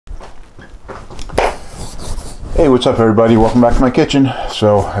Hey, what's up everybody? Welcome back to my kitchen.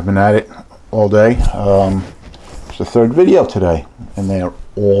 So I've been at it all day. It's the third video today and they are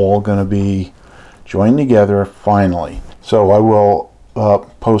all going to be joined together finally. So I will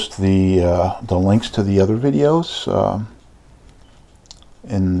post the links to the other videos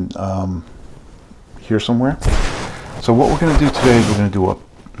here somewhere. So what we're going to do today is we're going to do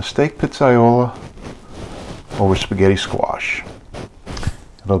a steak pizzaiola over spaghetti squash.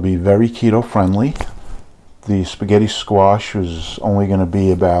 It'll be very keto friendly. The spaghetti squash is only going to be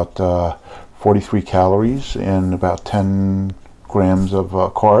about 43 calories and about 10 grams of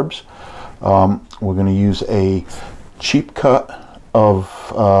carbs. We're going to use a cheap cut of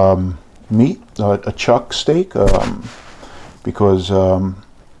meat, a chuck steak, because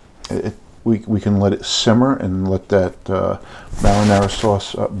we can let it simmer and let that marinara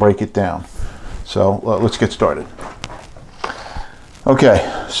sauce break it down. So let's get started.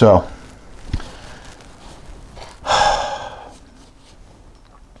 Okay, so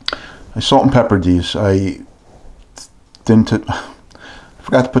I salt and peppered these. I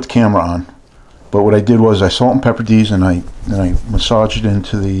forgot to put the camera on, but what I did was I salt and peppered these and I massaged it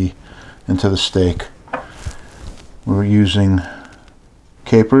into the steak. We're using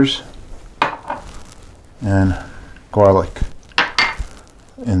capers and garlic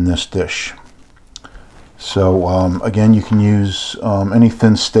in this dish. So again, you can use any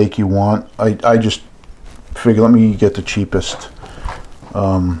thin steak you want. I just figure let me get the cheapest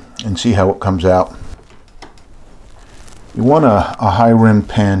and see how it comes out. You want a high rim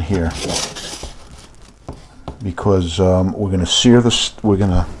pan here because we're going to sear this. We're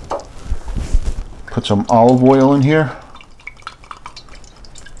going to put some olive oil in here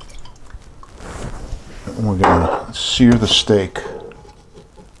and we're going to sear the steak.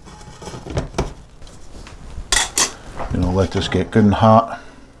 Let this get good and hot.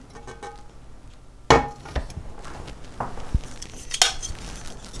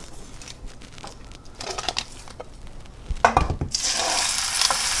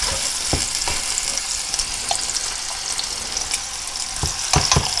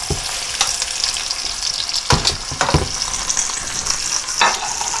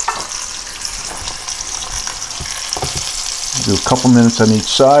 Do a couple minutes on each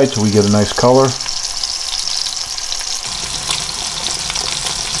side till we get a nice color.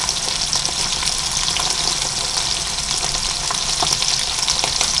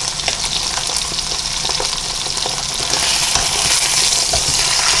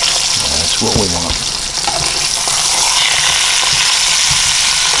 That's what we want.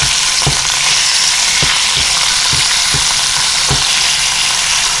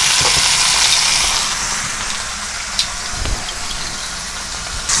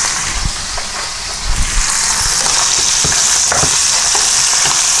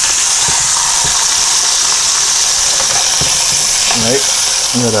 Right,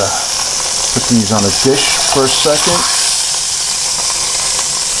 I'm going to put these on a dish for a second.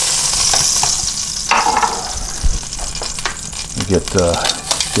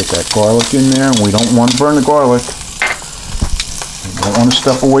 Get that garlic in there, and we don't want to burn the garlic. We don't want to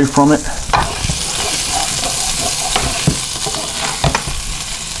step away from it.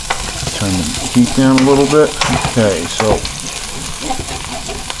 Turn the heat down a little bit. Okay, so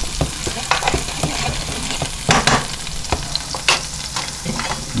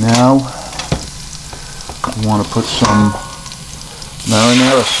now we want to put some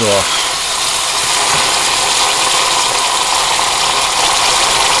marinara sauce.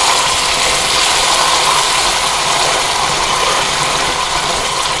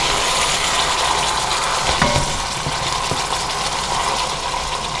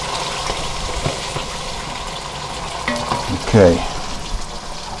 Okay.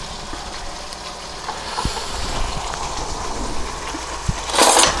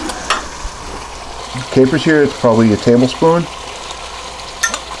 Capers here, it's probably a tablespoon.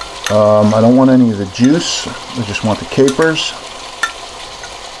 I don't want any of the juice. I just want the capers.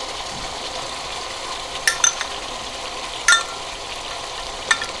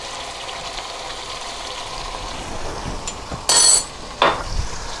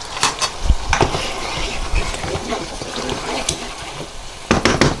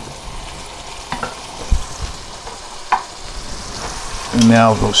 And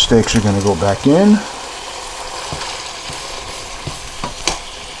now those steaks are going to go back in.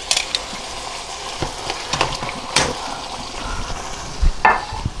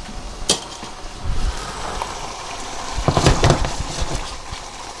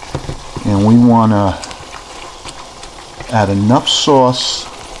 And we want to add enough sauce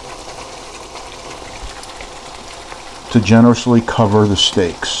to generously cover the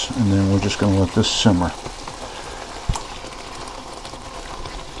steaks, and then we're just going to let this simmer.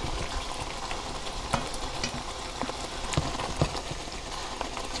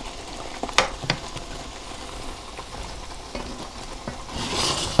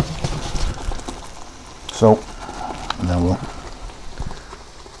 So now we're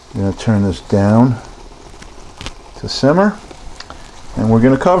going to turn this down to simmer, and we're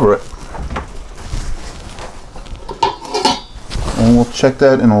going to cover it. And we'll check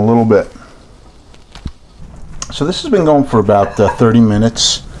that in a little bit. So this has been going for about 30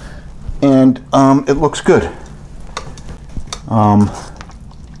 minutes, and it looks good.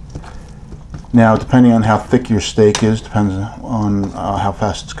 Now, depending on how thick your steak is, depends on how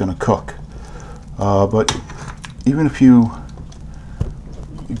fast it's going to cook. But even if you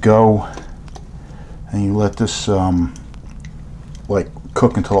go and you let this like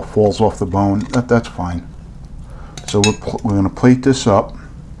cook until it falls off the bone, that's fine. So we're going to plate this up,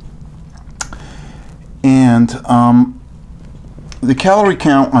 and the calorie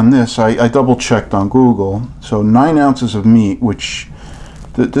count on this, I double checked on Google. So 9 ounces of meat, which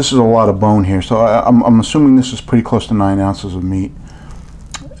this is a lot of bone here, so I'm assuming this is pretty close to 9 ounces of meat,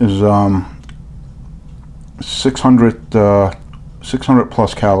 is 600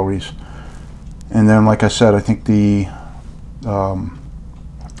 plus calories. And then, like I said, I think the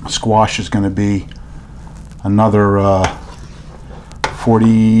squash is going to be another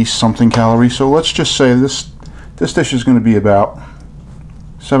 40 something calories. So let's just say this dish is going to be about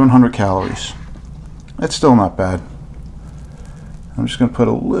 700 calories. That's still not bad. I'm just going to put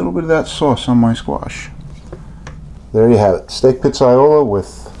a little bit of that sauce on my squash. There you have it. Steak pizzaiola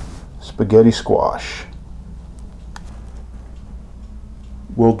with spaghetti squash.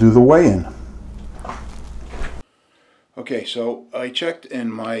 We'll do the weigh-in. Okay, so I checked in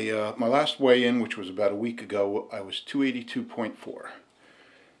my my last weigh-in, which was about a week ago. I was 282.4.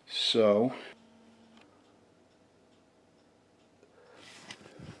 So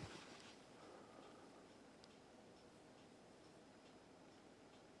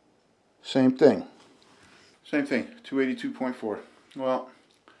same thing, 282.4. Well,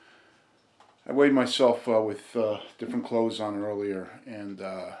 I weighed myself with different clothes on earlier, and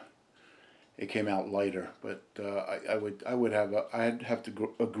it came out lighter. But I'd have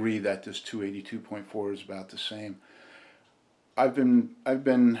to agree that this 282.4 is about the same. I've been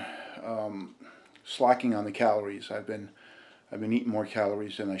slacking on the calories. I've been eating more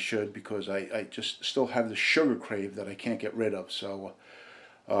calories than I should, because I just still have the sugar crave that I can't get rid of. So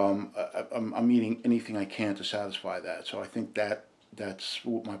I'm eating anything I can to satisfy that. So I think that's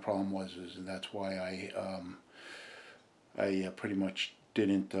what my problem was, and that's why I pretty much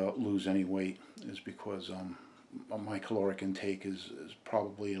didn't lose any weight, is because my caloric intake is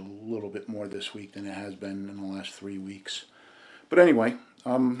probably a little bit more this week than it has been in the last 3 weeks. But anyway,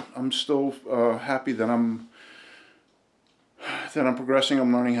 I'm still happy that I'm progressing.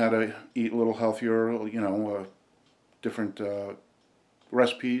 I'm learning how to eat a little healthier, you know, different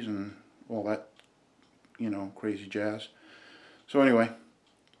recipes and all that, you know, crazy jazz. So anyway,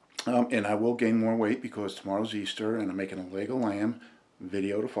 and I will gain more weight because tomorrow's Easter, and I'm making a leg of lamb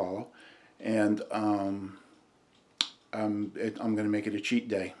video to follow, and I'm going to make it a cheat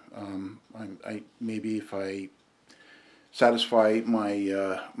day. Maybe if I satisfy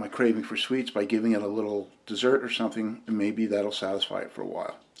my my craving for sweets by giving it a little dessert or something, maybe that'll satisfy it for a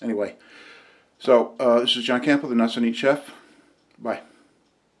while. Anyway, so this is John Campbell, the Nuts and Eat Chef. Bye.